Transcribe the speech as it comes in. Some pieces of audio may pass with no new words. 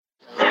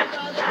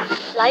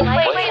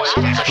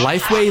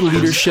Lifeway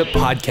Leadership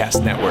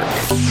Podcast Network.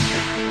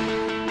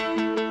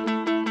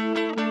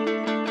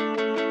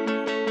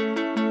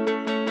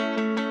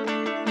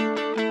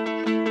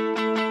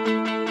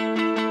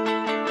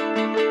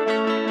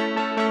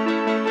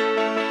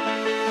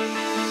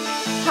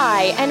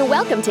 Hi, and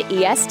welcome to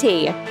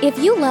EST. If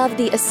you love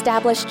the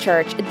established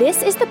church,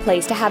 this is the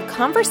place to have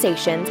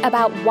conversations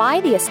about why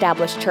the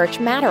established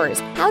church matters,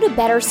 how to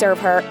better serve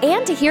her,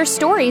 and to hear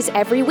stories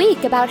every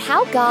week about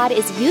how God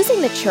is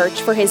using the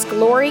church for His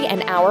glory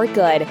and our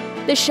good.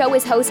 The show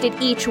is hosted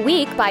each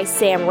week by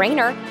Sam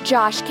Rayner,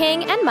 Josh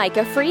King, and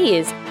Micah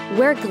Fries.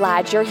 We're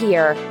glad you're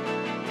here.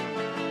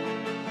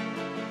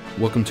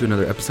 Welcome to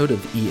another episode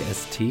of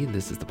EST.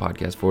 This is the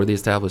podcast for the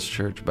established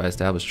church by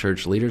established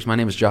church leaders. My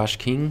name is Josh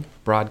King,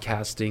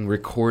 broadcasting,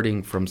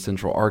 recording from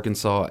Central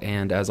Arkansas,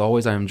 and as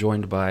always, I am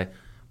joined by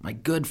my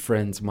good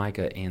friends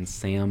Micah and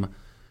Sam.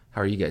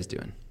 How are you guys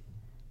doing?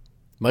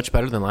 Much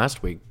better than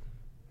last week.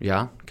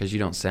 Yeah? Because you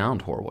don't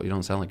sound horrible. You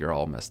don't sound like you're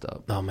all messed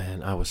up. Oh,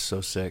 man, I was so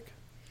sick.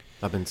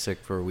 I've been sick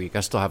for a week. I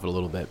still have it a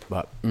little bit,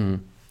 but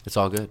it's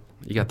all good.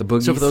 You got the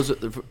boogies.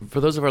 So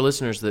for those of our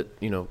listeners that,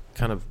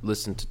 kind of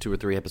listen to 2 or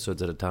 3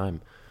 episodes at a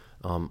time,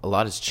 a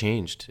lot has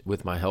changed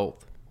with my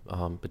health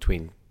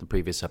between the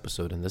previous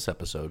episode and this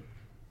episode.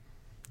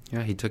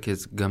 Yeah, he took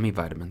his gummy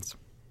vitamins.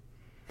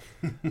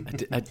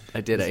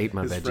 I did. I ate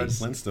my veggies. Fred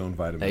Flintstone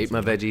vitamins. I ate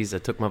my veggies. I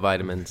took my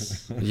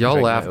vitamins. Y'all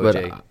laugh,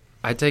 but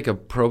I take a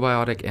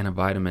probiotic and a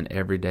vitamin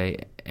every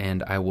day,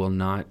 and I will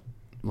not,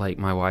 like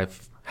my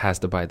wife has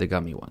to buy the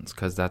gummy ones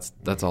because that's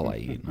all I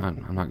eat. I'm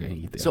not going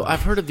to eat them. So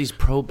I've heard of these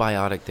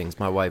probiotic things.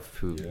 My wife,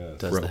 who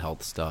does the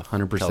health stuff,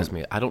 100%. tells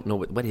me. I don't know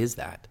what is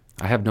that.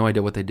 I have no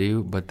idea what they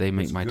do, but they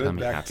make my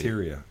tummy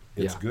bacteria. happy.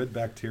 It's good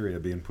bacteria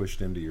being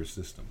pushed into your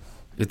system.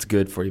 It's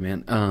good for you,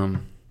 man.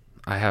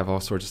 I have all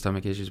sorts of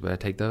stomach issues, but I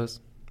take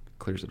those.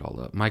 Clears it all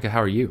up. Micah,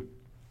 how are you?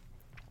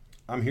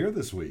 I'm here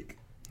this week.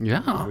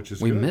 Yeah, which is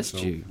we good. missed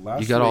So you.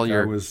 Last You got week all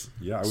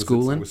your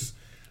schooling?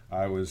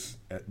 I was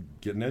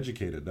getting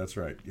educated. That's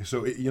right.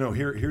 So,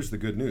 here's the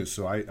good news.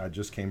 So I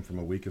just came from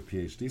a week of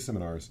PhD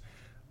seminars.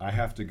 I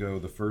have to go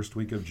the first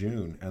week of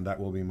June, and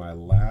that will be my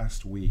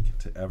last week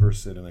to ever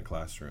sit in a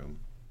classroom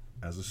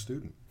as a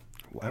student.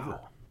 Wow. Ever.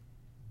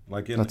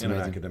 Like in an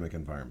academic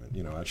environment.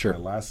 That's my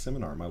last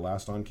seminar. My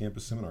last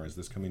on-campus seminar is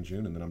this coming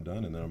June, and then I'm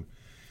done. And then I'm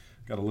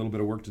got a little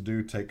bit of work to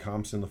do, take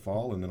comps in the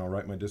fall, and then I'll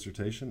write my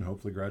dissertation,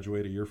 hopefully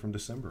graduate a year from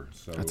December.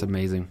 So that's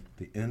amazing.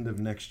 The end of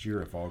next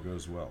year, if all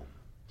goes well.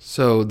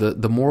 So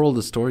the moral of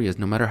the story is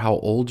no matter how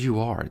old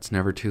you are, it's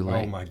never too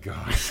late. Oh, my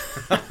gosh.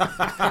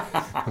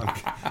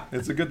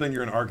 It's a good thing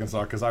you're in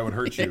Arkansas because I would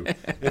hurt you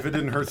if it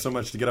didn't hurt so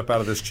much to get up out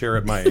of this chair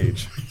at my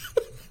age.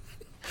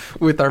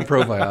 With our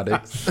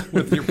probiotics.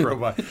 With your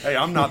probiotics. Hey,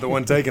 I'm not the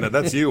one taking it.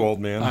 That's you,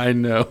 old man. I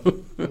know.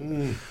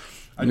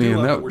 I do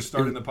love that we're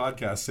starting the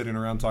podcast sitting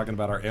around talking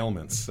about our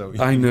ailments. So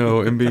I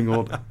know, and being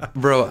old.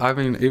 Bro, I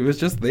mean, it was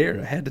just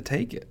there. I had to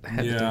take it.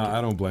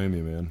 I don't blame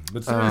you, man.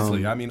 But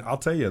seriously, I'll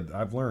tell you,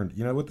 I've learned,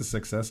 what the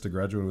success to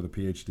graduate with a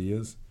PhD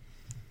is?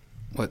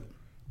 What?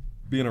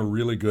 Being a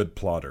really good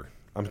plodder.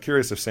 I'm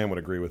curious if Sam would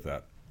agree with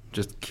that.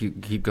 Just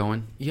keep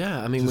going?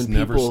 Yeah, I mean, just when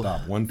never people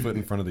stop, one foot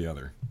in front of the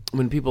other.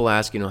 When people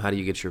ask, how do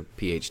you get your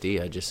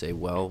PhD? I just say,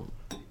 well,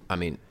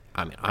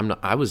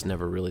 I was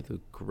never really the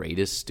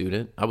greatest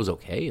student. I was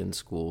okay in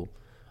school.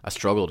 I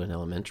struggled in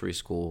elementary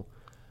school,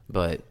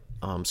 but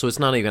so it's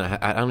not even.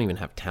 I don't even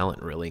have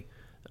talent really,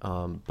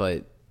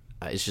 but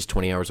it's just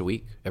 20 hours a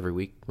week every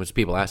week. When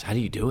people ask, how do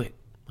you do it?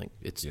 Like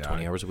it's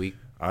 20 hours a week.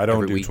 I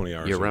don't do week, 20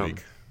 hours year a round.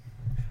 week.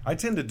 I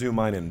tend to do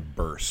mine in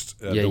bursts.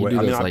 You do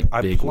those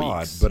I big plod,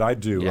 weeks. but I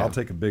do. Yeah. I'll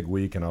take a big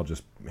week and I'll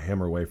just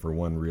hammer away for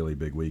one really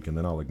big week, and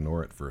then I'll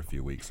ignore it for a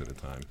few weeks at a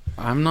time.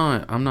 I'm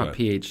not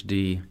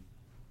PhD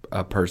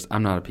person.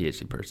 I'm not a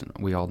PhD person.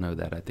 We all know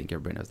that. I think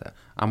everybody knows that.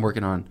 I'm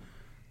working on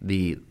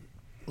the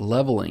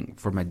leveling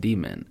for my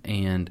demon,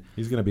 and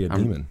he's going to be a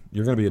demon.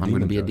 You're going to be a demon. I'm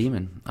going to be Josh. a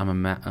demon.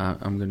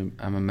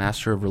 I'm a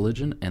master of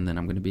religion, and then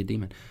I'm going to be a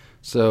demon.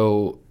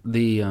 So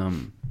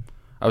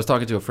I was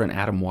talking to a friend,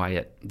 Adam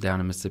Wyatt, down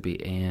in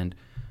Mississippi, and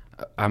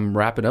I'm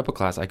wrapping up a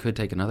class. I could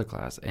take another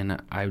class,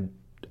 and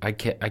I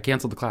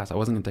canceled the class. I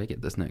wasn't going to take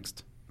it this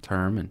next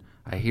term, and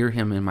I hear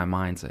him in my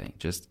mind saying,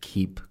 just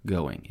keep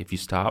going. If you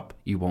stop,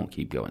 you won't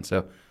keep going.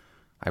 So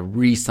I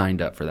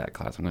re-signed up for that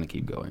class. I'm going to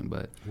keep going.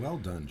 But well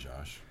done,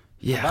 Josh.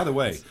 Yeah. By the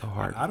way, so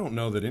hard. I don't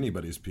know that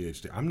anybody's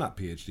PhD. I'm not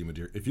PhD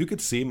material. If you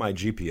could see my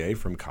GPA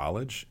from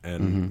college,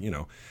 and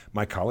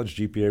my college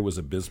GPA was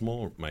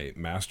abysmal. My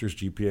master's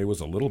GPA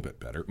was a little bit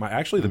better.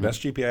 The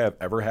best GPA I've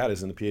ever had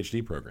is in the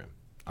PhD program.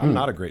 I'm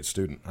not a great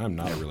student. I'm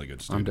not a really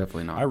good student. I'm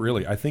definitely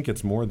not. I think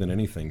it's more than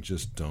anything,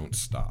 just don't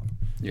stop.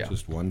 Yeah.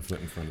 Just one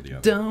foot in front of the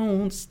other.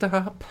 Don't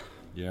stop.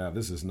 Yeah,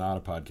 this is not a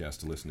podcast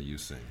to listen to you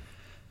sing.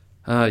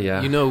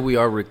 Yeah. We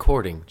are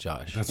recording,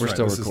 Josh. That's We're right.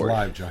 still this recording. Is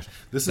live, Josh.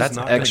 This That's is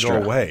not going to extra.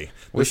 go away.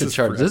 We should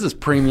charge. This is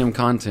premium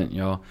content,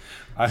 y'all.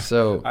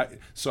 So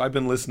I've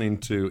been listening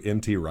to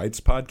N.T. Wright's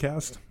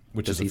podcast.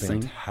 which Does is he a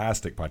sing?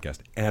 fantastic podcast.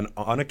 And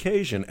on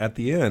occasion, at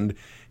the end,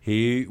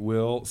 he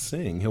will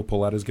sing. He'll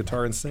pull out his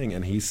guitar and sing,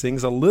 and he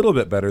sings a little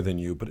bit better than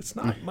you, but it's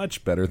not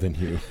much better than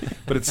you.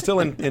 But it's still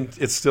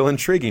it's still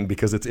intriguing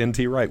because it's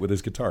N.T. Wright with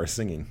his guitar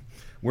singing.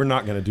 We're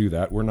not going to do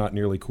that. We're not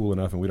nearly cool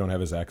enough, and we don't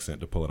have his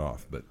accent to pull it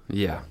off. But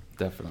Yeah,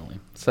 definitely.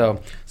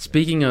 So,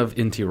 speaking of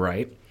N.T.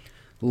 Wright,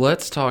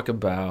 let's talk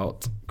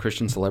about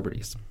Christian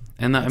celebrities.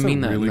 And I mean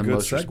that really in the good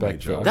most segue, respect.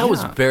 Josh. That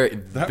was very,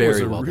 that very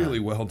was a well really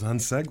done. well done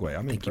segue.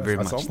 I'm Thank you impressed. very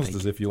It's much. almost Thank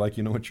as if you like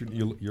you know what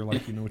you're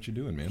like you know what you're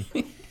doing, man.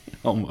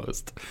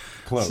 Almost.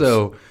 Close.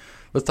 So,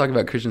 let's talk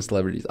about Christian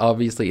celebrities.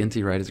 Obviously,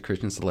 N.T. Wright is a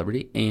Christian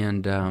celebrity,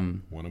 and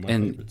One of my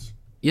and favorites.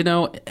 you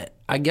know,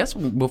 I guess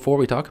before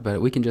we talk about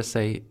it, we can just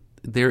say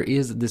there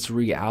is this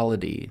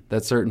reality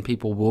that certain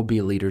people will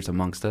be leaders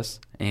amongst us,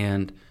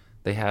 and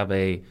they have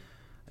a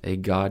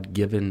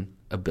God-given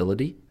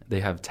ability.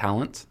 They have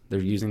talent. They're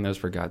using those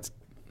for God's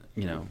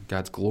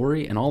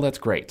glory, and all that's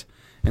great.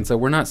 And so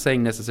we're not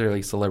saying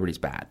necessarily celebrity's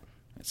bad.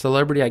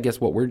 Celebrity, I guess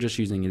what we're just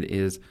using it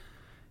is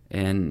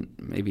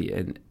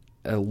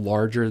a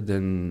larger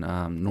than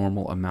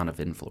normal amount of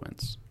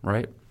influence,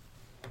 right?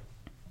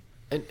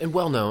 And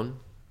well known.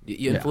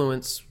 You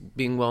influence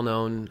being well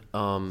known.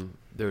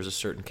 There's a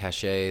certain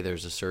cachet.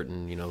 There's a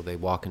certain, they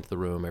walk into the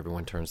room,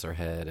 everyone turns their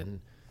head,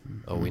 and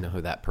we know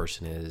who that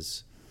person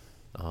is.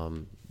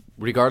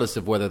 Regardless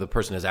of whether the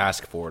person has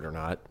asked for it or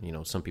not,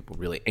 some people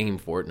really aim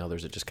for it, and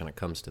others it just kind of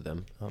comes to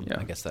them.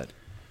 I guess that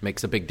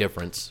makes a big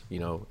difference,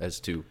 as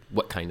to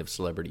what kind of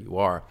celebrity you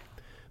are.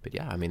 But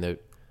yeah, I mean,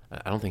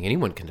 I don't think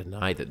anyone can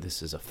deny that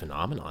this is a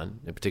phenomenon,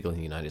 particularly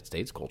in the United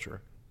States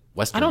culture.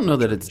 Western I don't know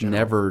that culture in it's general.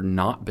 never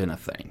not been a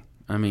thing.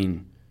 I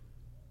mean,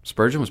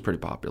 Spurgeon was pretty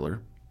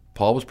popular.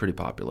 Paul was pretty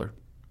popular.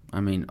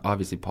 I mean,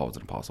 obviously Paul was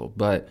an apostle,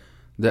 but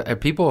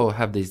people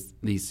have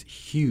these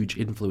huge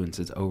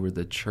influences over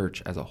the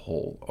church as a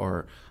whole,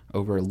 or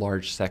over a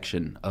large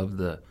section of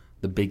the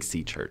Big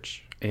C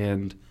church.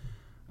 And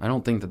I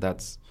don't think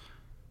that's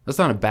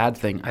not a bad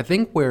thing. I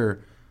think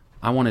where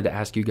I wanted to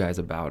ask you guys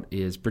about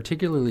is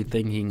particularly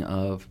thinking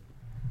of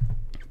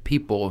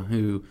people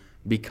who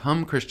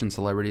become Christian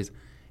celebrities.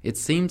 It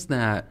seems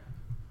that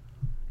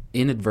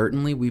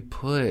inadvertently we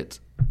put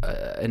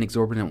an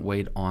exorbitant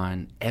weight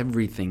on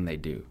everything they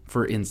do.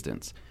 For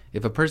instance,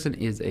 if a person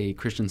is a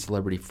Christian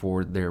celebrity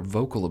for their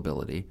vocal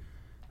ability,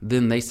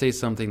 then they say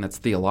something that's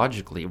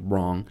theologically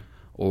wrong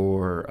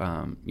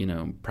or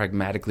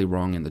pragmatically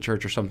wrong in the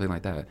church or something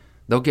like that.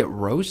 They'll get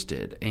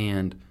roasted,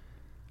 and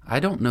I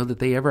don't know that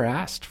they ever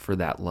asked for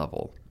that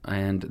level.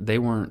 And they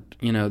weren't,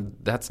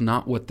 that's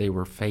not what they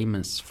were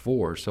famous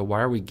for. So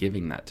why are we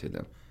giving that to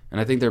them? And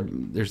I think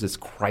there's this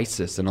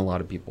crisis in a lot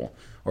of people,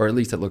 or at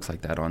least it looks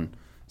like that on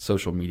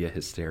social media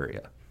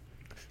hysteria.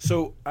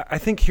 So I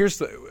think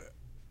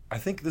I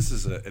think this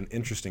is an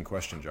interesting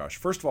question, Josh.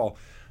 First of all,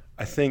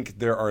 I think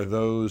there are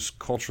those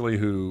culturally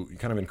who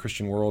kind of in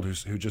Christian world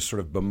who just sort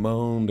of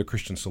bemoan the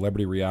Christian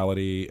celebrity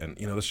reality and,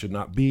 this should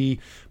not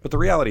be. But the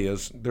reality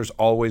is there's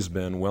always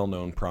been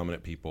well-known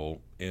prominent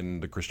people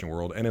in the Christian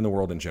world and in the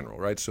world in general,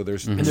 right? So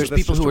there's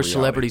people who are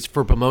celebrities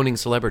for bemoaning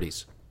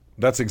celebrities.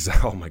 That's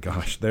exactly. Oh my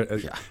gosh!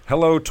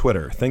 Hello,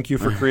 Twitter. Thank you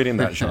for creating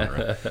that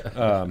genre.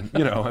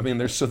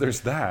 There's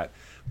that.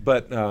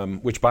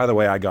 But which, by the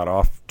way, I got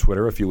off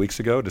Twitter a few weeks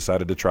ago.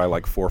 Decided to try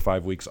like 4 or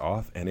 5 weeks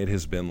off, and it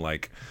has been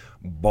like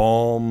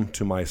balm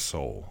to my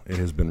soul. It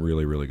has been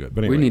really, really good.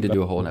 But anyway, we need to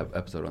do a whole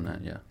episode on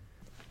that. Yeah.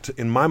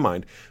 In my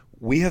mind,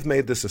 we have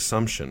made this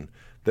assumption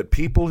that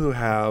people who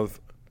have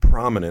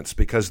prominence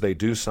because they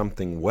do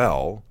something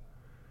well,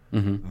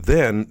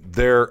 then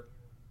they're,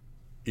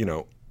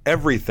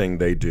 everything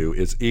they do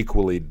is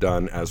equally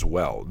done as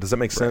well. Does that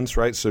make sense,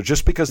 right? So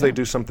just because they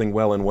do something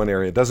well in one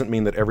area doesn't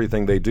mean that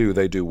everything they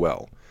do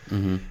well.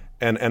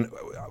 And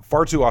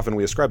far too often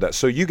we ascribe that.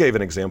 So you gave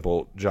an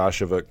example,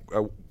 Josh, of a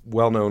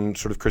well-known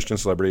sort of Christian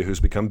celebrity who's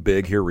become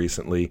big here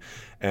recently,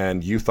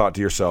 and you thought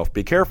to yourself,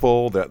 be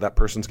careful that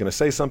person's going to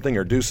say something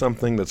or do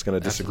something that's going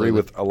to disagree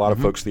with a lot of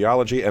folks'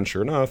 theology. And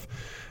sure enough,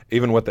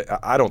 even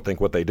I don't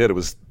think what they did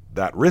was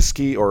that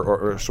risky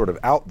or sort of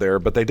out there,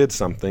 but they did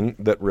something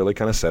that really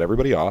kind of set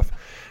everybody off.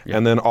 Yeah.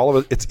 And then all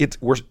of it,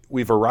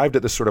 we've arrived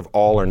at this sort of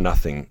all or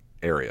nothing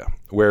area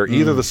where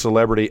either the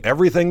celebrity,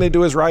 everything they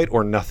do is right,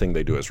 or nothing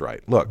they do is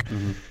right. Look, I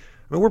mean,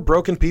 we're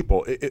broken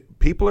people.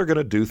 People are going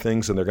to do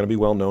things and they're going to be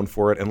well known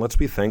for it, and let's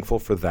be thankful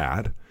for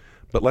that.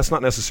 But let's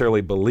not necessarily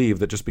believe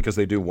that just because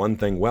they do one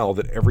thing well,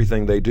 that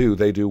everything they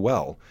do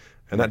well.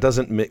 And that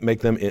doesn't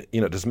make them, it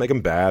doesn't make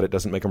them bad. It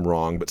doesn't make them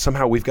wrong. But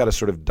somehow we've got to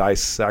sort of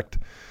dissect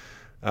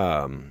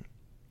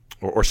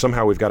or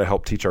somehow we've got to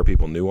help teach our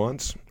people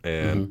nuance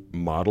and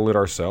model it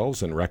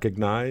ourselves and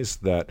recognize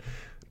that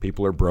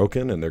people are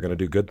broken and they're going to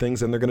do good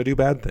things and they're going to do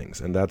bad things.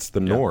 And that's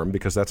the norm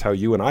because that's how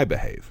you and I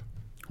behave.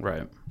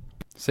 Right.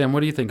 Sam,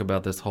 what do you think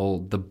about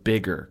the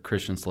bigger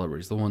Christian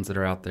celebrities, the ones that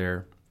are out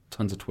there,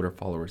 tons of Twitter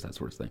followers, that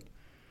sort of thing?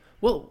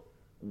 Well,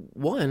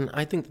 one,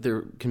 I think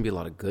there can be a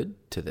lot of good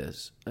to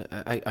this.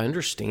 I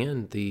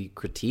understand the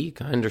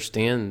critique. I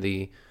understand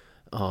the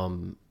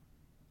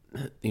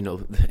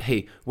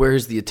hey, where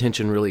is the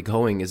attention really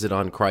going? Is it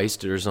on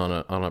Christ or is it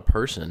on a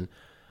person?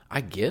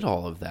 I get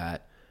all of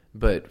that.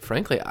 But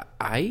frankly,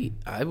 I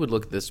would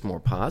look at this more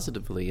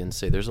positively and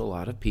say there's a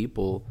lot of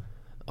people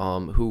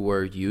who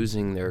are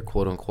using their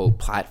quote-unquote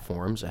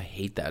platforms. I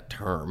hate that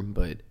term,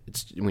 but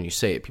it's when you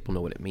say it, people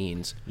know what it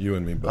means. You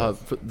and me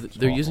both.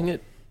 They're using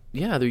it.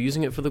 Yeah, they're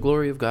using it for the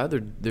glory of God.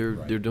 They're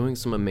doing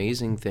some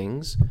amazing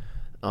things.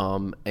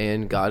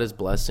 And God is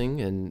blessing,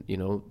 and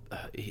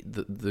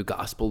the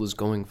gospel is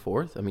going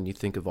forth. I mean, you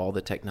think of all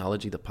the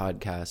technology, the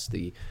podcasts,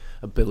 the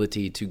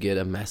ability to get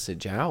a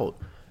message out.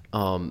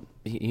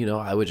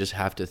 I would just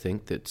have to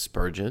think that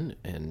Spurgeon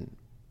and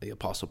the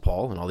Apostle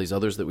Paul and all these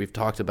others that we've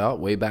talked about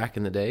way back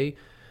in the day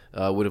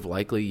would have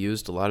likely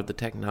used a lot of the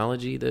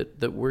technology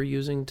that we're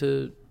using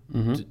to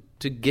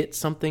get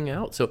something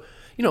out. So,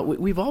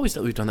 we've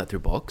done that through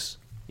books.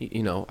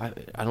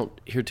 I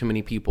don't hear too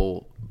many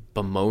people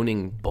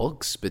bemoaning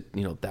books, but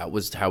that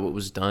was how it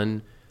was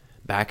done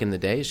back in the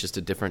day. It's just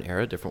a different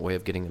era, different way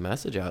of getting the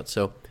message out.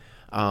 So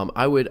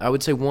I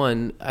would say,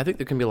 one, I think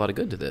there can be a lot of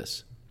good to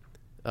this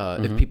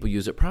if people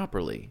use it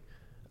properly.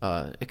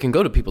 It can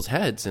go to people's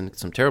heads, and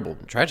some terrible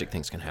and tragic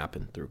things can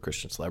happen through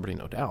Christian celebrity,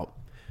 no doubt.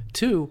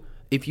 Two,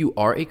 if you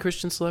are a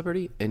Christian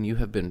celebrity and you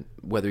have been,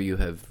 whether you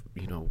have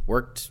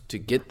worked to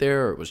get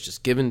there or it was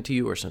just given to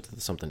you or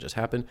something just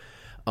happened,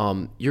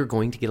 you're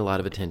going to get a lot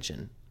of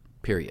attention,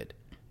 period.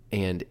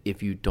 And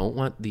if you don't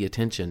want the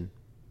attention,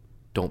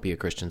 don't be a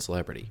Christian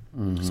celebrity.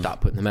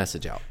 Stop putting the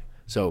message out.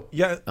 So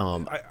yeah,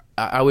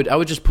 I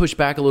would just push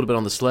back a little bit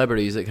on the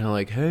celebrities that kind of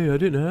like, hey, I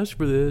didn't ask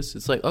for this.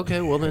 It's like,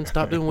 okay, well then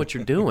stop doing what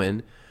you're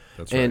doing.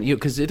 That's and right.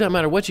 Because it doesn't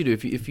matter what you do.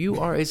 If you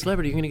are a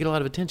celebrity, you're going to get a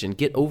lot of attention.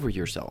 Get over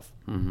yourself.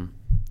 Well,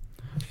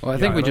 I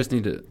think we just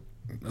need to.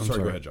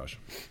 Sorry, go ahead, Josh.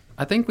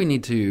 I think we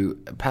need to,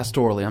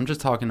 pastorally, I'm just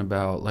talking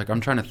about,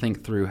 I'm trying to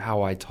think through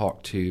how I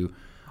talk to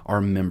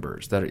our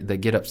members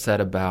that get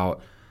upset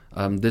about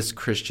this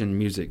Christian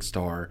music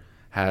star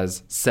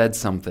has said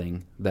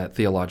something that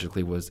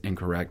theologically was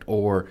incorrect.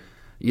 Or,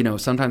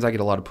 sometimes I get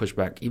a lot of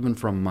pushback even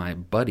from my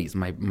buddies,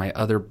 my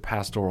other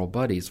pastoral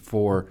buddies,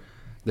 for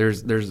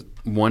there's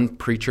one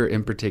preacher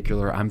in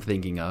particular I'm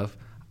thinking of.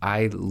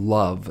 I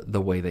love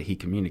the way that he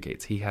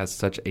communicates. He has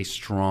such a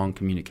strong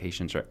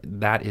communication.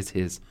 That is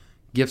his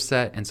gift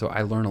set, and so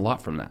I learn a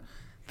lot from that.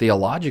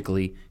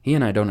 Theologically, he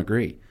and I don't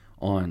agree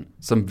on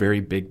some very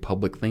big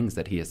public things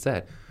that he has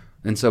said.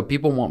 And so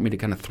people want me to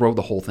kind of throw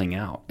the whole thing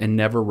out and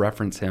never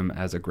reference him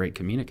as a great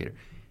communicator.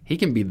 He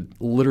can be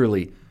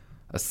literally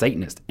a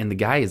Satanist, and the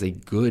guy is a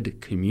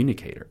good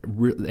communicator.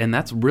 And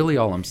that's really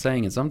all I'm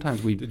saying. And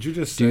sometimes we Did you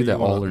just do say that you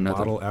want all to or nothing.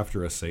 model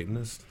after a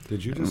Satanist?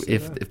 Did you just say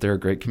If they're a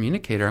great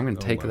communicator, I'm going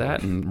to take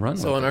that and run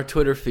So with on it. our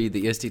Twitter feed,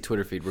 the EST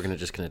Twitter feed, we're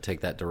just going to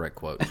take that direct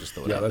quote and just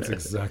throw it Yeah, out that's there.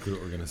 exactly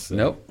what we're going to say.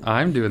 Nope,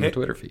 I'm doing Hey, the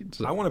Twitter feed.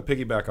 So. I want to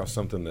piggyback off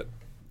something that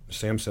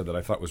Sam said that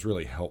I thought was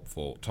really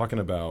helpful, talking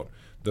about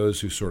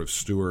those who sort of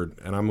steward,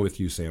 and I'm with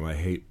you, Sam, I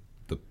hate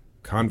the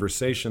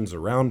conversations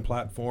around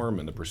platform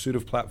and the pursuit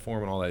of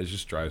platform and all that. It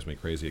just drives me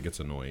crazy. It gets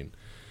annoying.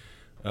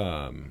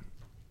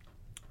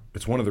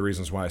 It's one of the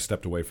reasons why I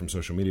stepped away from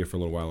social media for a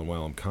little while, and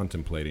while I'm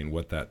contemplating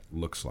what that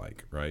looks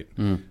like, right?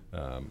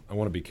 I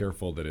want to be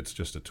careful that it's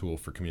just a tool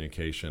for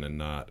communication and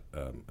not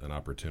an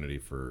opportunity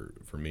for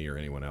me or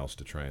anyone else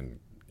to try and,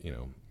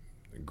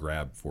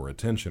 grab for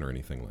attention or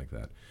anything like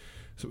that.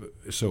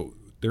 So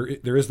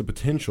there is the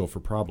potential for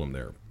problem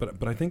there.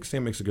 But I think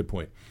Sam makes a good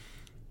point.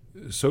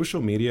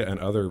 Social media and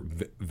other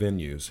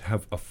venues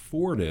have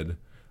afforded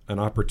an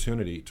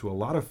opportunity to a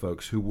lot of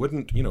folks who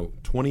wouldn't,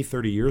 20,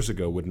 30 years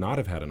ago would not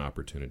have had an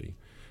opportunity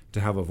to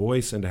have a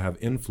voice and to have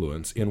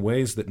influence in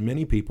ways that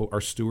many people are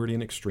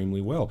stewarding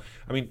extremely well.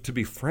 I mean, to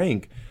be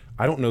frank,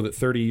 I don't know that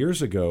 30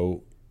 years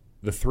ago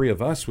the three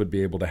of us would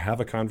be able to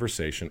have a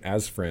conversation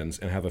as friends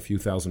and have a few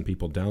thousand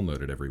people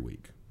download it every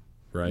week,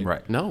 right?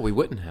 Right. No, we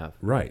wouldn't have.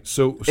 Right.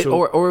 So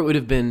or it would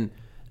have been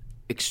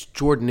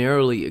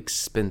extraordinarily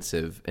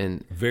expensive,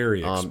 and very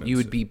expensive.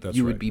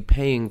 You would be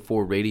paying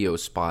for radio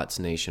spots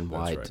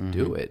nationwide right. to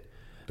do it.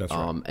 That's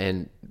right.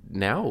 And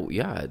now,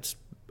 it's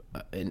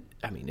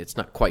it's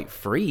not quite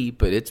free,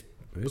 but it's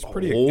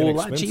pretty a whole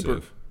inexpensive. lot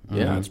cheaper.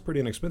 Yeah, it's pretty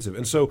inexpensive.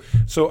 And so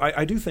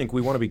I do think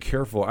we want to be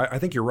careful. I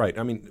think you're right.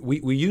 I mean,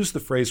 we use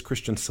the phrase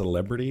Christian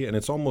celebrity, and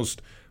it's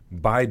almost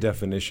by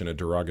definition a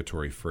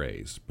derogatory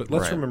phrase. But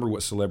let's remember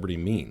what celebrity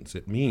means.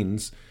 It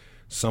means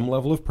some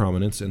level of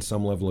prominence and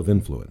some level of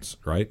influence,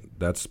 right?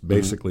 That's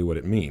basically what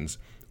it means,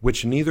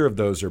 which neither of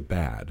those are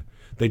bad.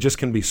 They just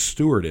can be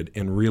stewarded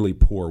in really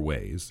poor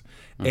ways.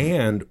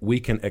 And we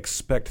can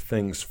expect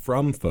things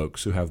from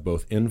folks who have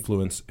both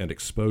influence and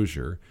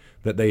exposure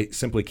that they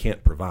simply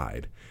can't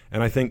provide.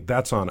 And I think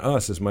that's on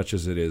us as much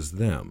as it is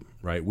them,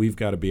 right? We've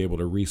got to be able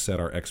to reset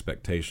our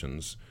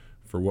expectations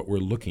for what we're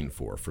looking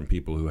for from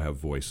people who have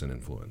voice and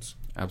influence.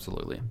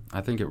 Absolutely.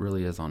 I think it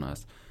really is on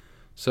us.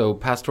 So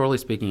pastorally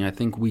speaking, I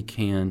think we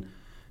can,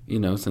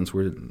 since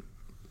we're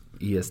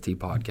EST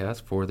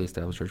podcast for the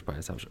Established Church by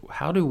Established,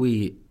 how do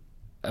we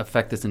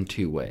affect this in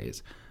two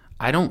ways?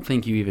 I don't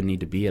think you even need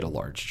to be at a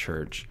large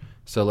church.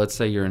 So let's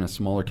say you're in a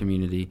smaller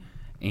community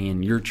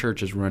and your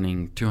church is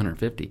running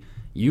 250,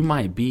 you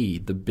might be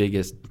the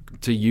biggest,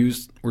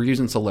 we're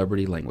using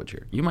celebrity language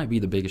here, you might be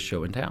the biggest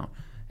show in town.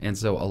 And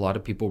so a lot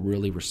of people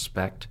really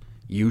respect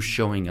you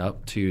showing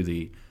up to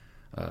the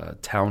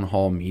town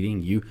hall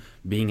meeting, you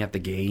being at the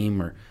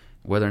game, or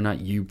whether or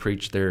not you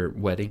preach their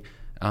wedding.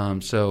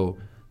 So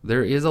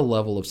there is a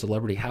level of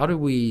celebrity. How do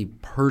we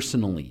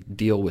personally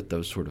deal with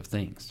those sort of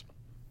things?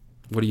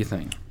 What do you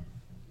think?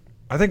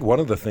 I think one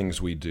of the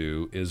things we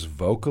do is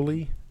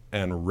vocally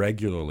and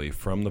regularly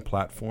from the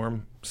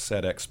platform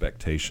set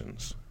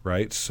expectations,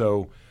 right?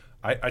 So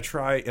I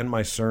try in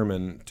my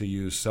sermon to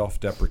use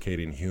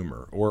self-deprecating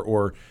humor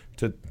or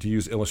to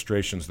use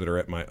illustrations that are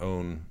at my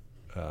own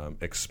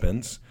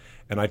expense.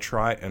 And I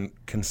try and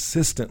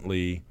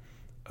consistently,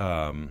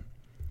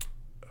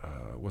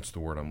 what's the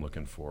word I'm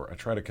looking for? I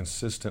try to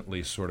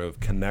consistently sort of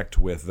connect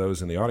with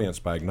those in the audience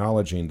by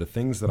acknowledging the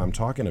things that I'm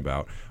talking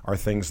about are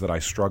things that I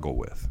struggle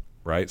with,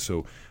 right?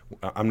 So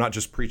I'm not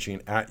just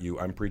preaching at you,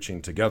 I'm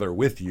preaching together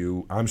with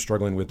you. I'm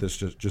struggling with this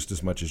just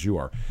as much as you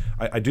are.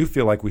 I do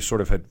feel like we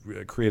sort of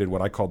had created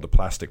what I called the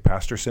plastic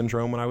pastor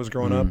syndrome when I was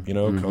growing up.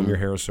 Comb your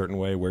hair a certain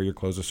way, wear your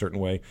clothes a certain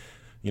way,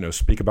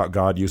 speak about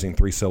God using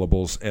 3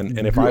 syllables. And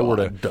if I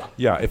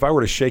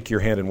were to shake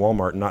your hand in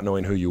Walmart not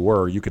knowing who you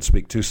were, you could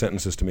speak 2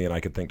 sentences to me and I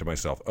could think to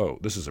myself, oh,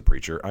 this is a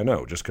preacher. I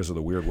know, just because of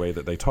the weird way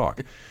that they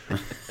talk.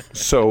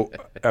 So,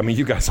 I mean,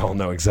 you guys all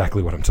know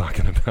exactly what I'm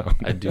talking about.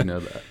 I do know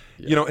that.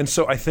 Yeah. And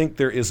so I think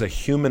there is a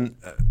human,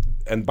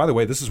 and by the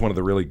way, this is one of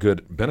the really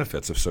good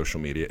benefits of social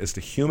media, is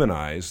to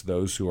humanize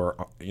those who are,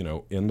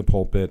 in the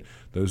pulpit,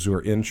 those who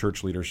are in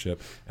church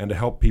leadership, and to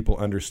help people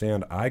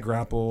understand I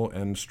grapple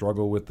and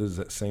struggle with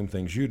the same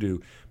things you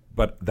do,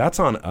 but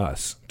that's on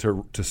us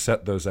to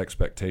set those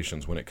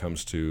expectations when it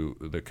comes to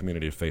the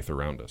community of faith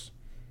around us.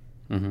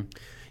 Mm-hmm.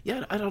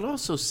 Yeah, I'd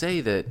also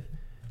say that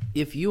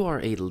if you are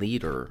a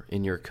leader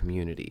in your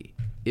community,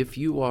 if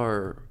you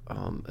are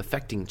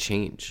affecting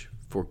change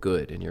for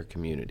good in your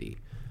community,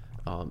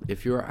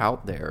 if you're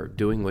out there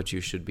doing what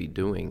you should be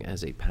doing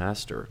as a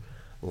pastor,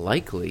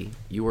 likely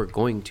you are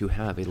going to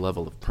have a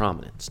level of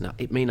prominence. Now,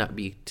 it may not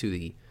be to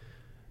the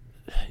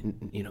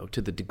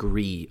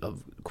degree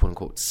of quote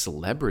unquote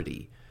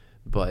celebrity,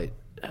 but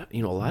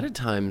a lot of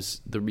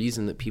times the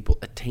reason that people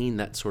attain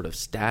that sort of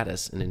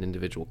status in an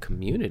individual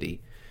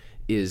community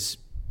is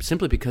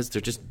simply because they're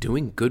just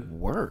doing good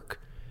work.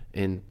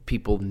 And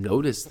people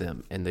notice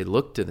them, and they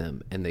look to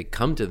them, and they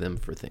come to them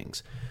for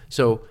things.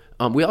 So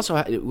we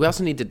also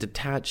need to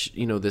detach,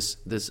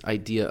 this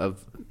idea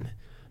of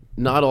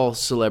not all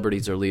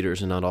celebrities are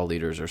leaders, and not all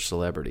leaders are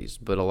celebrities.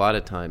 But a lot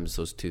of times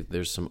those two,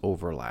 there's some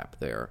overlap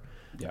there.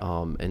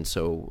 Yeah. And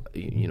so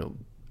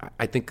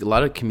I think a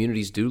lot of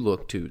communities do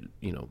look to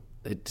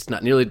it's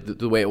not nearly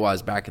the way it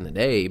was back in the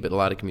day, but a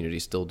lot of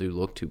communities still do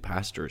look to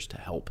pastors to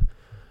help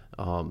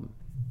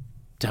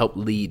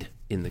lead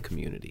in the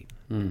community.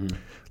 Mm-hmm.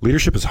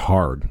 Leadership is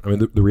hard. I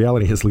mean, the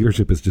reality is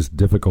leadership is just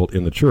difficult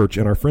in the church,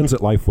 and our friends at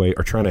Lifeway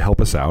are trying to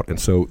help us out. And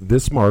so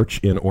this March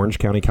in Orange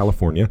County,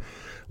 California,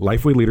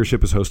 Lifeway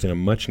Leadership is hosting a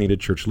much-needed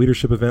church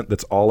leadership event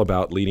that's all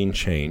about leading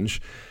change.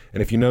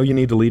 And if you know you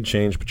need to lead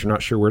change, but you're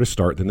not sure where to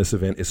start, then this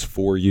event is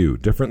for you.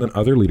 Different than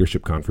other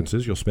leadership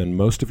conferences, you'll spend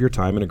most of your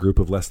time in a group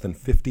of less than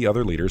 50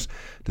 other leaders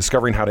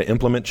discovering how to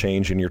implement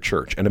change in your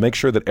church. And to make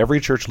sure that every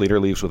church leader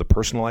leaves with a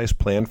personalized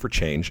plan for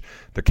change,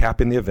 they're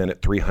capping the event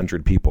at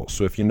 300 people.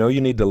 So if you know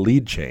you need to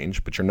lead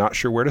change, but you're not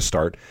sure where to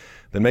start,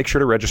 then make sure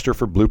to register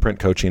for Blueprint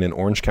Coaching in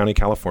Orange County,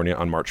 California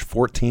on March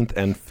 14th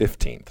and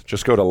 15th.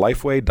 Just go to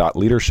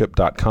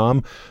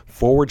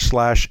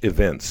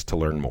lifeway.leadership.com/events to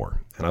learn more.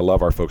 And I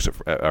love our friends at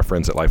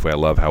Lifeway. I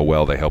love how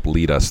well they help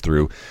lead us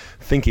through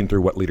thinking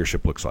through what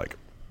leadership looks like.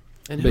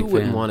 And who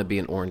wouldn't want to be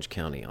in Orange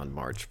County on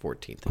March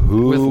 14th?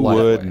 Who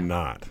would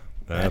not?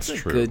 That's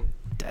true.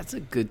 That's a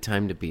good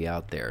time to be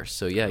out there.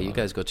 So yeah, you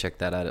guys go check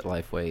that out at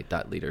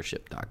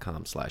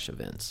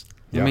lifeway.leadership.com/events.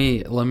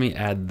 Yeah. Let me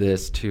add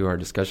this to our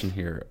discussion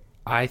here.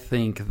 I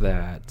think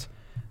that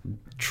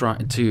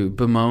trying to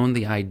bemoan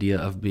the idea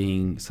of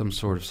being some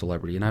sort of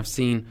celebrity, and I've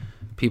seen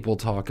people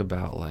talk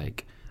about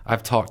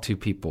I've talked to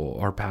people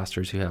or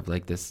pastors who have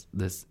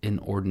this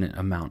inordinate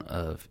amount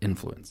of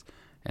influence,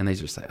 and they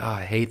just say, "Oh,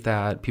 I hate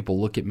that.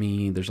 People look at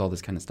me. There's all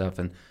this kind of stuff,"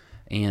 and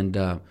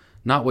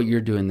not what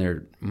you're doing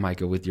there,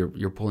 Micah, with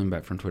you're pulling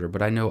back from Twitter,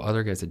 but I know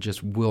other guys that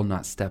just will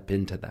not step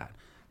into that.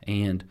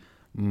 And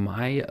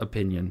my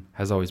opinion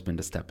has always been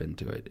to step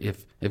into it.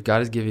 If God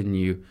has given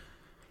you,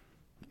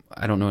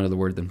 I don't know another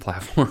word than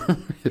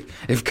platform.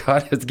 If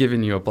God has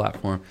given you a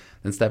platform,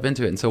 then step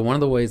into it. And so one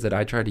of the ways that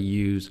I try to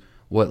use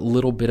what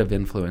little bit of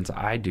influence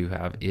I do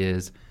have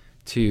is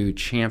to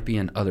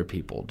champion other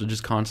people, to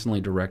just constantly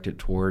direct it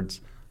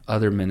towards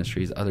other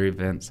ministries, other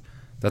events.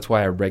 That's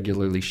why I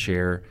regularly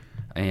share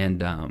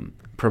and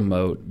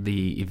promote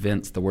the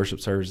events, the worship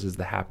services,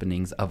 the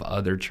happenings of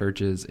other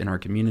churches in our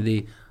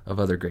community, of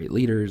other great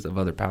leaders, of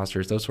other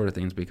pastors, those sort of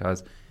things,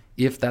 because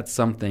if that's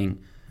something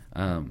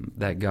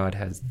that God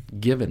has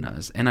given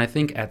us, and I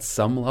think at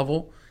some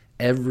level,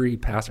 every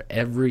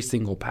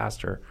single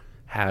pastor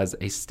has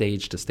a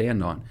stage to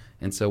stand on.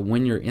 And so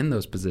when you're in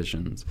those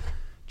positions,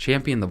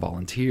 champion the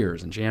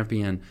volunteers and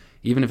champion,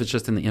 even if it's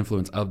just in the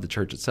influence of the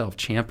church itself,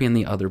 champion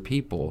the other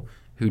people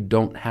who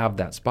don't have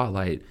that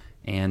spotlight,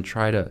 and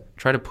try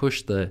to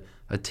push the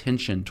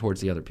attention towards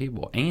the other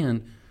people.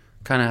 And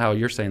kind of how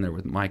you're saying there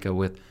with Micah,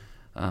 with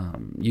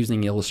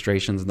using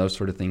illustrations and those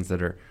sort of things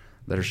that are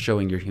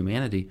showing your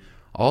humanity,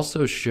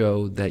 also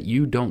show that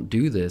you don't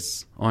do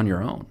this on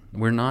your own.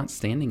 We're not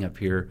standing up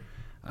here.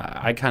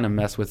 I kind of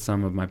mess with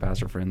some of my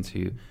pastor friends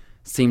who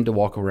seem to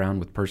walk around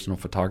with personal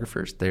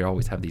photographers. They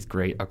always have these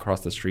great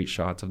across the street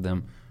shots of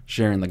them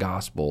sharing the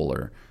gospel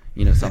or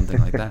something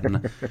like that,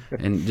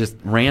 and just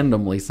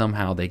randomly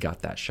somehow they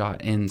got that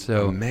shot. And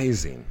so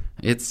amazing.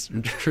 It's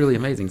truly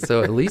amazing.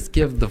 So at least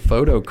give the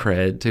photo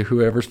cred to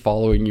whoever's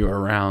following you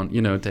around,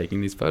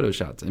 taking these photo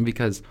shots. And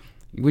because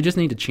we just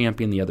need to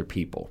champion the other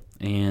people.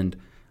 And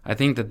I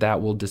think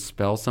that will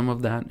dispel some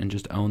of that and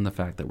just own the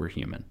fact that we're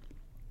human.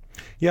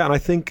 Yeah, and I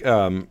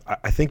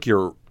think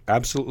you're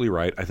absolutely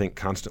right. I think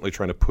constantly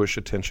trying to push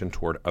attention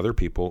toward other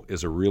people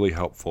is a really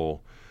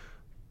helpful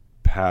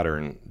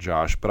pattern,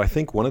 Josh. But I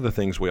think one of the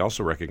things we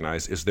also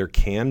recognize is there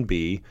can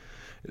be,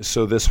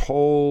 so this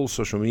whole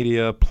social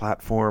media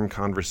platform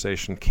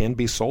conversation can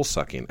be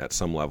soul-sucking at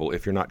some level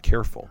if you're not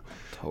careful.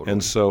 Totally.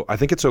 And so I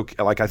think it's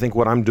okay. Like, I think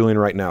what I'm doing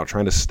right now,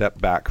 trying to step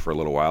back for a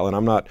little while, and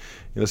I'm not,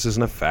 this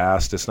isn't a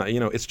fast, it's not,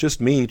 it's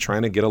just me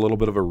trying to get a little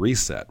bit of a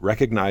reset,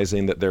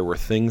 recognizing that there were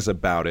things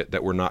about it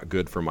that were not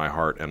good for my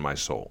heart and my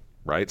soul,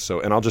 right? So,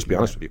 and I'll just be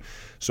honest with you.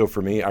 So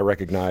for me, I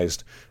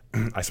recognized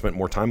I spent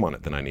more time on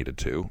it than I needed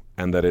to,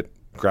 and that it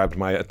grabbed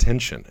my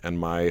attention, and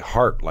my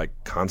heart like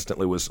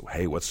constantly was,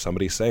 hey, what's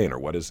somebody saying,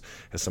 or has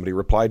somebody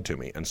replied to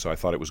me? And so I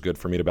thought it was good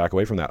for me to back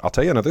away from that. I'll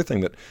tell you another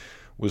thing that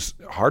was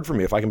hard for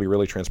me, if I can be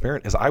really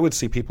transparent, is I would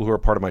see people who are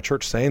part of my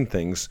church saying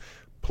things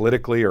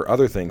politically or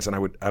other things, and I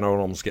would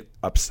almost get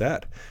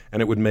upset,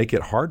 and it would make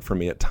it hard for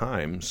me at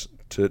times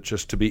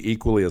to be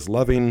equally as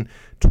loving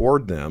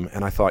toward them.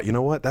 And I thought, you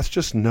know what, that's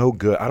just no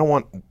good. I don't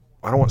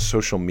want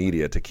social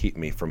media to keep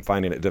me from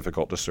finding it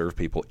difficult to serve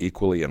people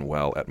equally and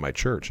well at my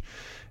church.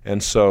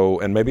 And so,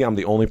 and maybe I'm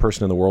the only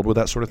person in the world with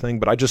that sort of thing,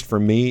 but for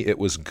me, it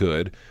was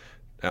good.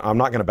 I'm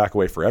not going to back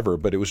away forever,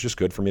 but it was just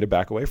good for me to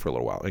back away for a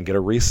little while and get a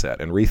reset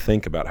and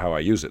rethink about how I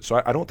use it.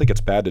 So I don't think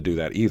it's bad to do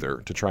that either,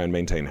 to try and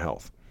maintain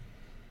health.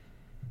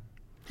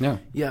 Yeah.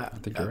 I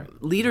think you're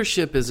right.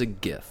 Leadership is a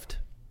gift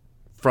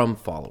from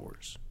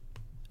followers.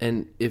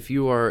 And if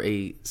you are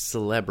a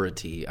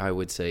celebrity, I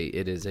would say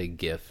it is a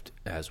gift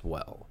as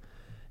well.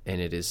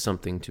 And it is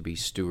something to be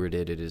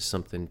stewarded. It is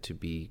something to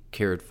be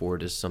cared for.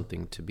 It is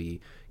something to be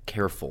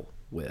careful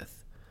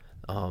with.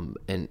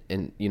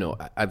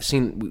 I've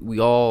seen, we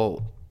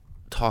all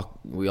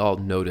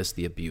notice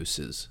the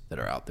abuses that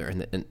are out there.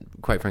 And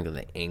quite frankly,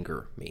 they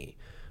anger me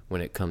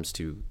when it comes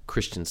to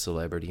Christian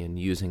celebrity and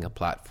using a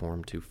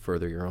platform to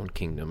further your own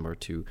kingdom or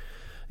to,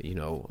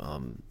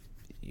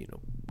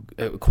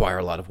 acquire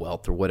a lot of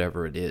wealth or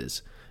whatever it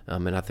is.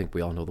 And I think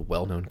we all know the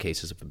well-known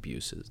cases of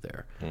abuses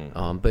there.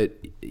 But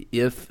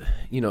if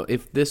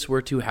this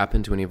were to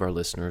happen to any of our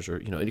listeners, or,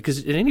 because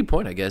at any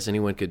point, I guess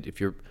anyone could,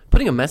 if you're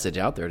putting a message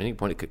out there, at any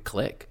point it could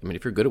click. I mean,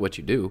 if you're good at what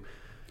you do,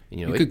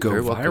 it could go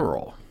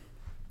viral.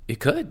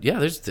 It could. Yeah,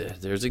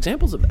 there's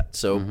examples of that.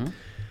 So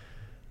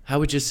I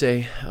would just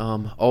say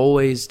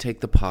always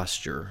take the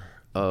posture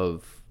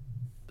of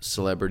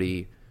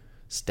celebrity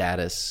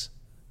status,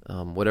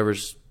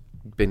 whatever's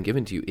been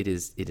given to you. It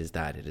is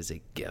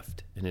a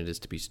gift, and it is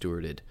to be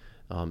stewarded.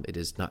 It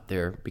is not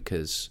there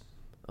because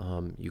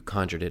you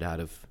conjured it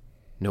out of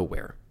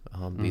nowhere.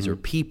 These are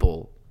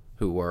people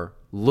who are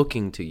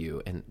looking to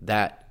you, and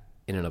that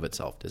in and of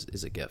itself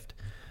is a gift.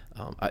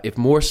 If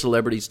more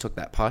celebrities took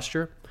that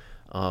posture,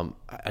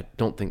 I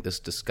don't think this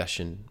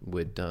discussion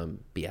would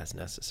be as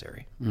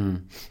necessary.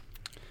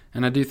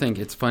 And I do think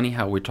it's funny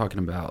how we're talking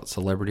about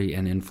celebrity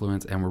and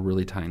influence, and we're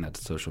really tying that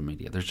to social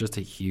media. There's just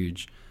a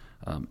huge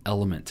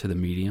element to the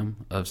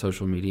medium of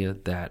social media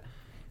that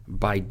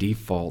by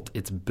default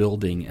it's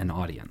building an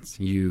audience.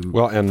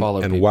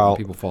 Follow people,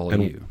 people follow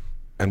you.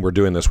 And we're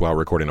doing this while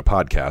recording a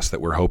podcast that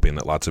we're hoping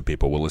that lots of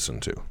people will listen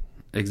to.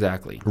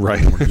 Exactly.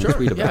 Right. Sure.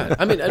 Tweet about it.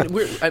 I mean,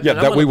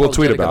 that we will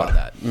tweet about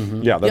that.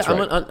 Mm-hmm. Yeah, that's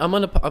right. I'm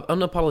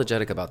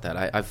unapologetic about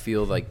that. I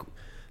feel like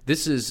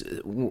this is,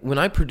 when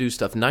I produce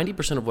stuff,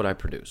 90% of what I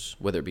produce,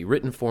 whether it be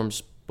written form,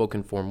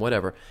 spoken form,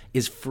 whatever,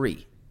 is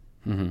free.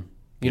 Mm-hmm.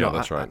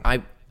 That's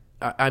right.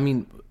 I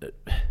mean,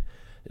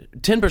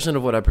 10%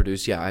 of what I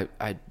produce,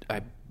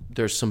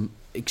 there's some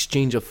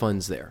exchange of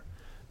funds there.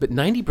 But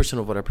 90%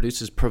 of what I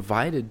produce is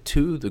provided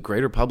to the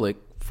greater public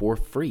for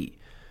free.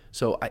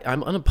 So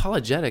I'm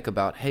unapologetic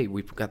about, hey,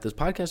 we've got this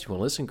podcast. You want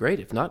to listen? Great.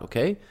 If not,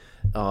 okay.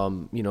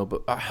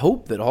 But I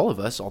hope that all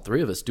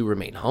three of us do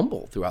remain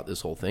humble throughout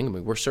this whole thing. I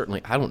mean, we're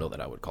certainly, I don't know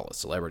that I would call us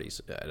celebrities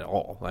at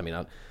all. I mean,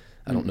 I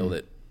don't know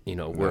that,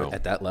 we're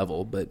at that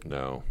level, but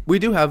we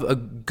do have a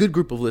good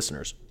group of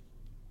listeners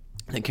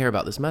that care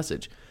about this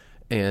message.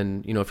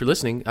 And, if you're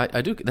listening,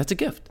 I do. That's a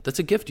gift. That's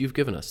a gift you've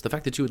given us. The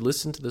fact that you would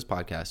listen to this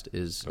podcast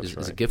is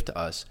a gift to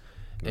us.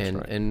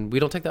 And we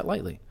don't take that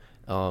lightly.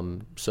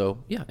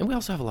 So yeah, and we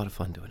also have a lot of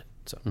fun doing it.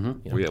 So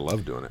We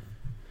love doing it.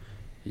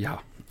 Yeah.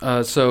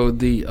 So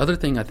the other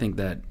thing I think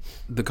that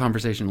the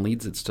conversation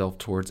leads itself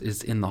towards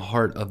is in the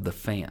heart of the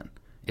fan.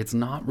 It's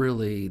not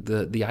really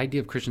the idea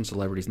of Christian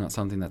celebrity is not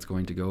something that's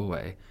going to go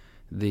away.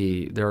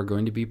 There are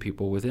going to be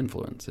people with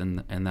influence,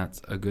 and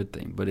that's a good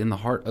thing. But in the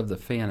heart of the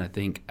fan, I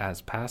think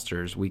as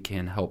pastors, we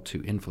can help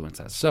to influence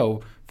that.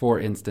 So, for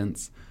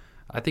instance,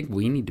 I think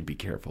we need to be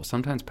careful.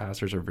 Sometimes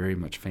pastors are very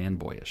much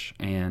fanboyish,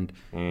 and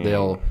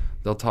they'll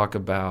talk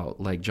about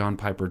like John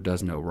Piper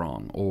does no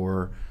wrong,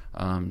 or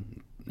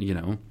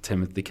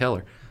Timothy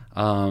Keller.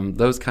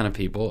 Those kind of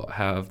people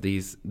have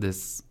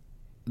this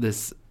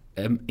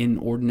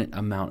inordinate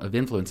amount of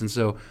influence. And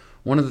so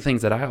one of the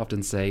things that I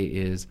often say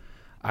is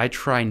I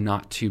try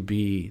not to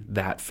be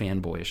that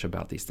fanboyish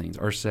about these things,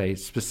 or say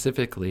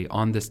specifically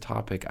on this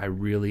topic, I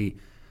really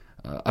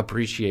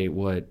appreciate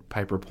what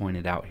Piper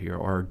pointed out here,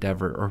 or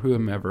Dever, or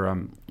whomever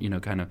I'm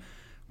kind of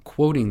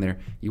quoting there.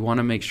 You want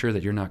to make sure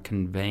that you're not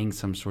conveying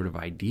some sort of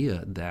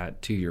idea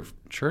that to your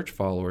church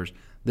followers,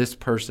 this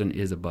person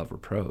is above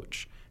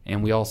reproach.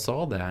 And we all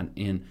saw that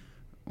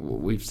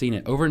we've seen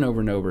it over and over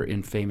and over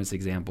in famous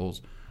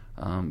examples.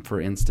 For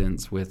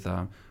instance, with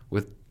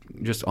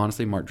just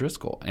honestly Mark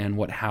Driscoll and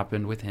what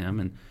happened with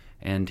him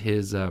and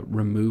his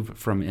remove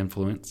from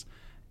influence.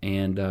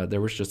 And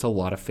there was just a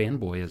lot of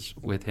fanboys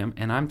with him.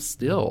 And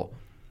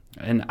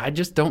I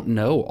just don't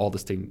know all the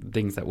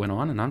things that went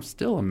on. And I'm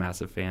still a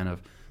massive fan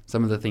of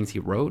some of the things he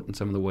wrote and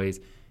some of the ways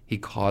he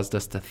caused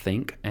us to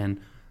think. And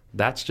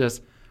that's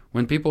just,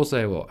 when people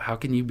say, well, how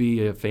can you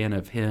be a fan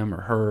of him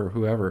or her or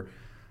whoever?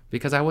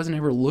 Because I wasn't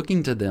ever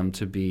looking to them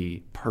to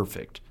be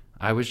perfect.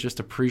 I was just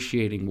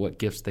appreciating what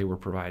gifts they were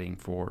providing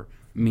for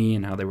me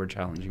and how they were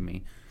challenging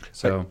me.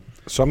 So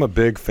I'm a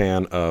big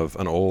fan of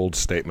an old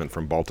statement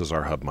from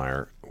Balthasar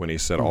Hubmaier when he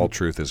said, all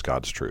truth is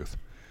God's truth.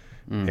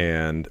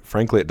 And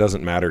frankly, it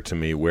doesn't matter to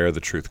me where the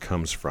truth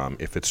comes from.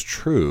 If it's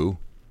true,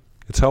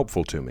 it's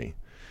helpful to me.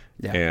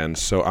 Yeah. And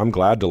so I'm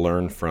glad to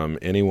learn from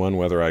anyone,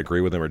 whether I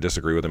agree with them or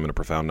disagree with them in a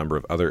profound number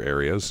of other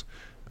areas,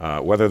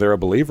 whether they're a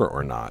believer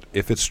or not.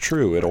 If it's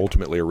true, it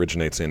ultimately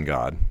originates in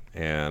God,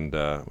 and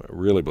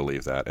really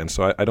believe that. And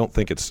so I don't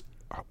think it's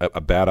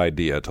a bad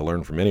idea to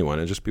learn from anyone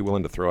and just be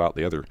willing to throw out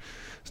the other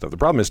stuff. The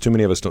problem is too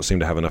many of us don't seem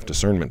to have enough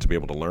discernment to be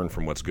able to learn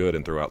from what's good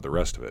and throw out the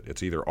rest of it.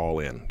 It's either all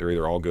in. They're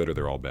either all good or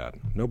they're all bad.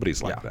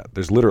 Nobody's like that.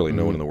 There's literally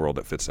no one in the world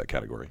that fits that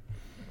category.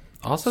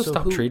 Also,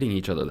 stop treating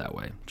each other that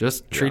way.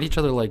 Just treat each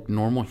other like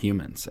normal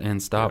humans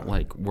and stop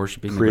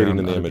worshiping creating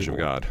in the the image people. of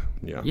God.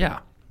 Yeah.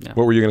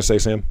 What were you going to say,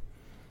 Sam?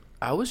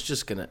 I was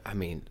just going to,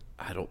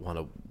 I don't want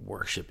to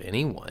worship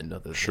anyone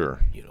other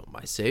than,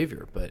 my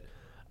Savior, but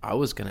I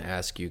was going to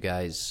ask you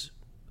guys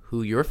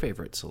who your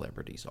favorite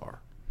celebrities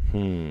are.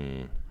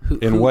 In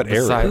what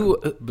area?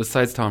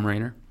 Besides Tom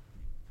Rainer?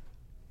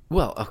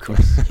 Well, of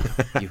course,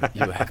 you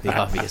have the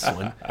obvious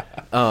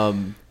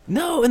one.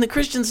 No, in the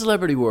Christian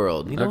celebrity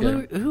world,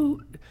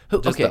 who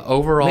Just the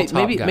overall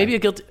top guy. Maybe a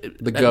guilty.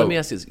 The GOAT. Let me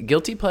ask you this: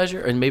 guilty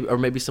pleasure, and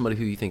maybe somebody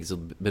who you think is a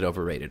bit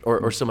overrated,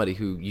 or somebody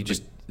who you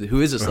just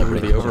who is a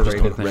celebrity. The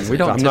overrated thing. We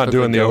don't. I'm not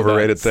doing the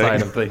overrated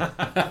thing.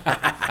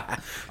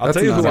 I'll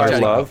tell you who I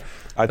love.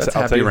 That's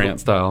happy rant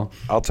style.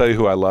 I'll tell you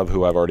who I love,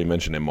 who I've already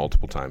mentioned him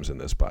multiple times in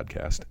this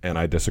podcast, and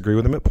I disagree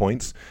with him at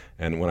points.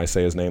 And when I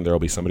say his name, there will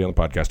be somebody on the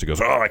podcast who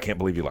goes, "Oh, I can't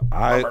believe you love."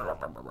 I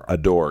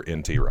adore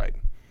N.T. Wright.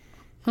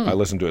 I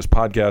listen to his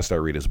podcast. I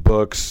read his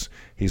books.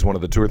 He's one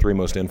of the 2 or 3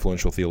 most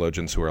influential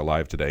theologians who are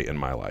alive today in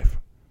my life.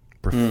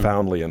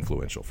 Profoundly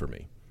influential for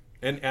me.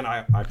 And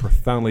I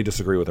profoundly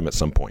disagree with him at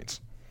some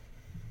points.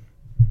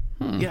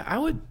 Yeah,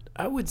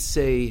 I would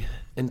say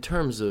in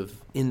terms of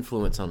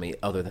influence on me,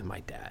 other than my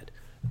dad,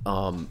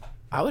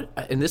 I would,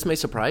 and this may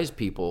surprise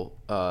people,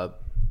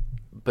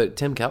 but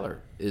Tim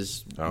Keller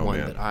is one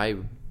that I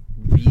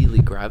really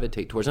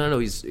gravitate towards. And I know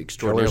he's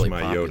extraordinarily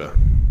Keller's my popular.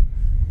 Yoda.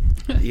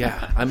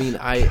 Yeah, I mean,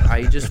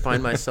 I just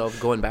find myself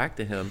going back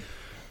to him,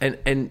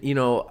 and you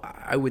know,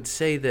 I would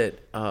say that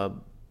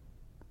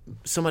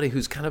somebody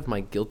who's kind of my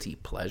guilty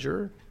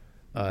pleasure,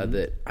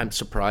 that I'm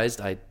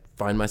surprised I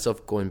find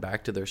myself going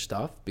back to their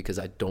stuff because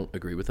I don't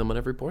agree with them on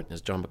every point,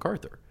 is John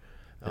MacArthur.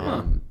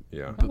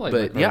 Yeah,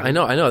 but yeah, I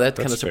know that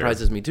kind of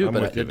surprises me too. I'm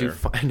but with you there.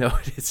 I know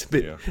it's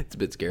a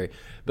bit scary,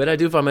 but I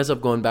do find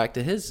myself going back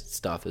to his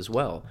stuff as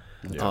well,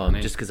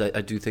 just because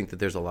I do think that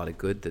there's a lot of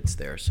good that's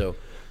there. So.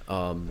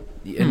 And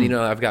you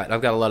know, I've got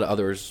a lot of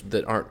others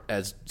that aren't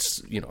as,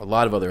 you know, a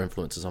lot of other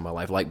influences on my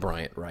life, like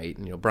Bryant, right?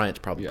 And, you know, Bryant's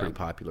probably pretty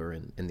popular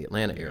in the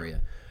Atlanta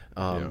area,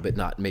 but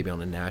not maybe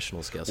on a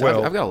national scale.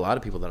 So I've got a lot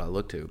of people that I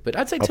look to, but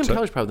I'd say Tim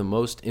Keller's probably the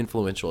most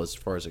influential as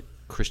far as a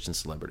Christian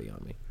celebrity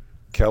on me.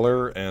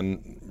 Keller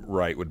and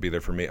Wright would be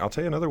there for me. I'll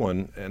tell you another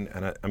one, and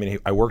I mean,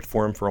 I worked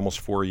for him for almost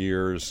 4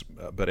 years,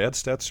 but Ed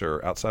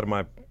Stetzer, outside of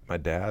my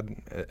dad,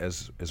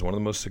 is one of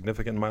the most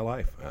significant in my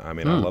life. I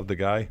mean, I love the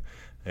guy,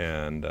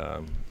 and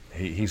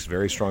he's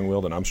very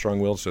strong-willed, and I'm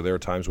strong-willed, so there are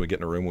times we get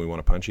in a room we want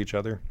to punch each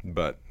other,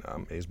 but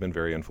he's been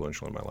very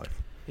influential in my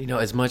life. You know,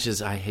 as much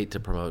as I hate to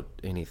promote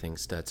anything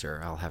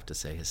Stetzer, I'll have to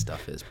say his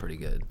stuff is pretty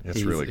good.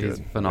 It's really good.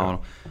 He's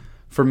phenomenal. Yeah.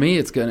 For me,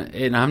 it's gonna,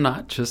 and I'm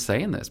not just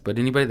saying this, but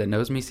anybody that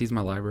knows me, sees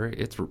my library,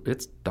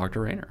 it's Dr.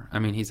 Rayner. I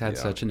mean, he's had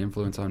such an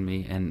influence on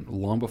me, and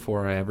long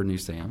before I ever knew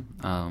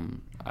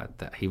Sam,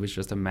 he was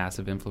just a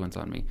massive influence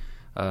on me.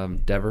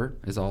 Dever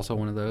is also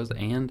one of those,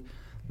 and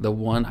the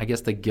one, I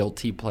guess, the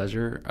guilty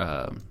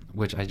pleasure,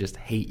 which I just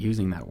hate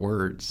using that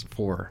words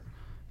for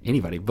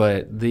anybody,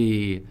 but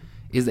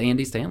is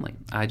Andy Stanley.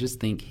 I just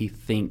think he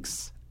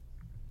thinks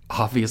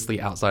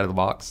obviously outside of the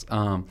box,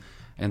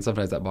 and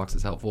sometimes that box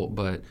is helpful,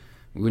 but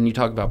when you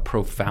talk about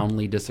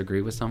profoundly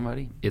disagree with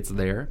somebody, it's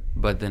there.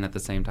 But then at the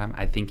same time,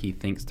 I think he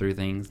thinks through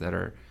things that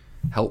are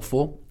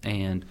helpful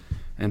and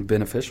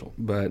beneficial.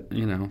 But,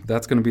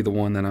 that's going to be the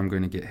one that I'm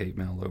going to get hate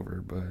mail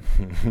over. But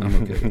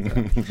I'm okay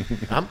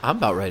with that. I'm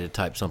about ready to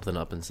type something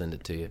up and send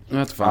it to you.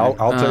 That's fine.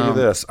 I'll tell you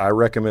this. I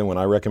recommend when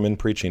I recommend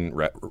preaching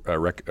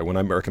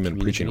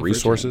preaching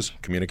resources,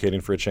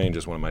 Communicating for a Change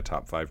is one of my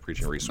top 5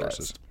 preaching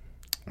resources.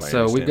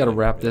 So we've got to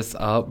wrap this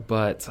up,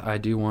 but I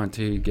do want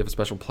to give a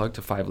special plug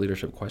to 5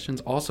 Leadership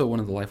Questions, also one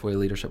of the Lifeway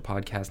Leadership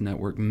Podcast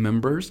Network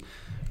members.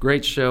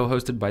 Great show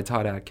hosted by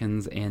Todd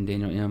Atkins and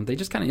Daniel M. They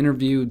just kind of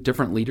interview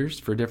different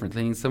leaders for different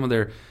things. Some of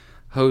their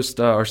hosts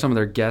or some of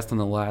their guests on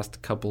the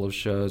last couple of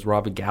shows,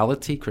 Robbie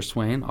Gallaty, Chris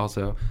Swain,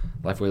 also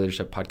Lifeway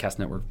Leadership Podcast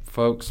Network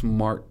folks,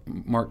 Mark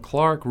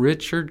Clark,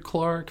 Richard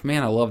Clark.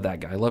 Man, I love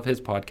that guy. I love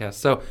his podcast.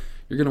 So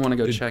you're going to want to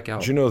go check out.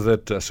 Did you know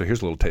that, so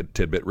here's a little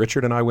tidbit.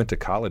 Richard and I went to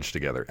college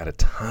together at a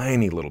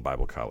tiny little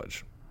Bible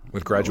college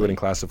with graduating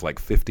class of like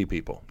 50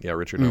 people. Yeah,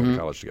 Richard and I went to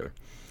college together.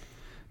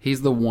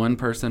 He's the one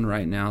person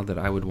right now that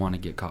I would want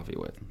to get coffee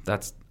with.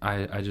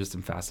 I just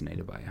am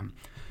fascinated by him.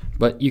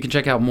 But you can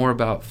check out more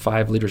about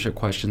 5 Leadership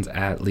Questions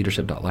at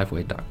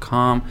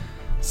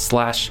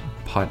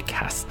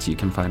leadership.lifeway.com/podcasts. You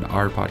can find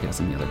our podcast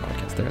and the other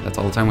podcasts there. That's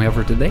all the time we have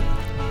for today.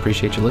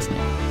 Appreciate you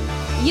listening.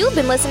 You've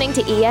been listening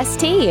to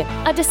EST,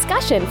 a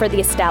discussion for the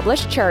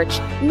established church.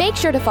 Make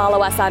sure to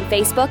follow us on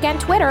Facebook and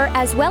Twitter,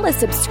 as well as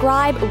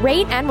subscribe,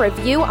 rate, and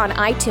review on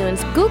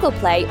iTunes, Google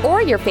Play,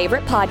 or your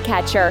favorite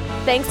podcatcher.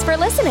 Thanks for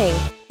listening.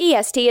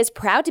 EST is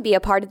proud to be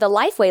a part of the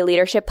Lifeway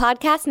Leadership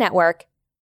Podcast Network.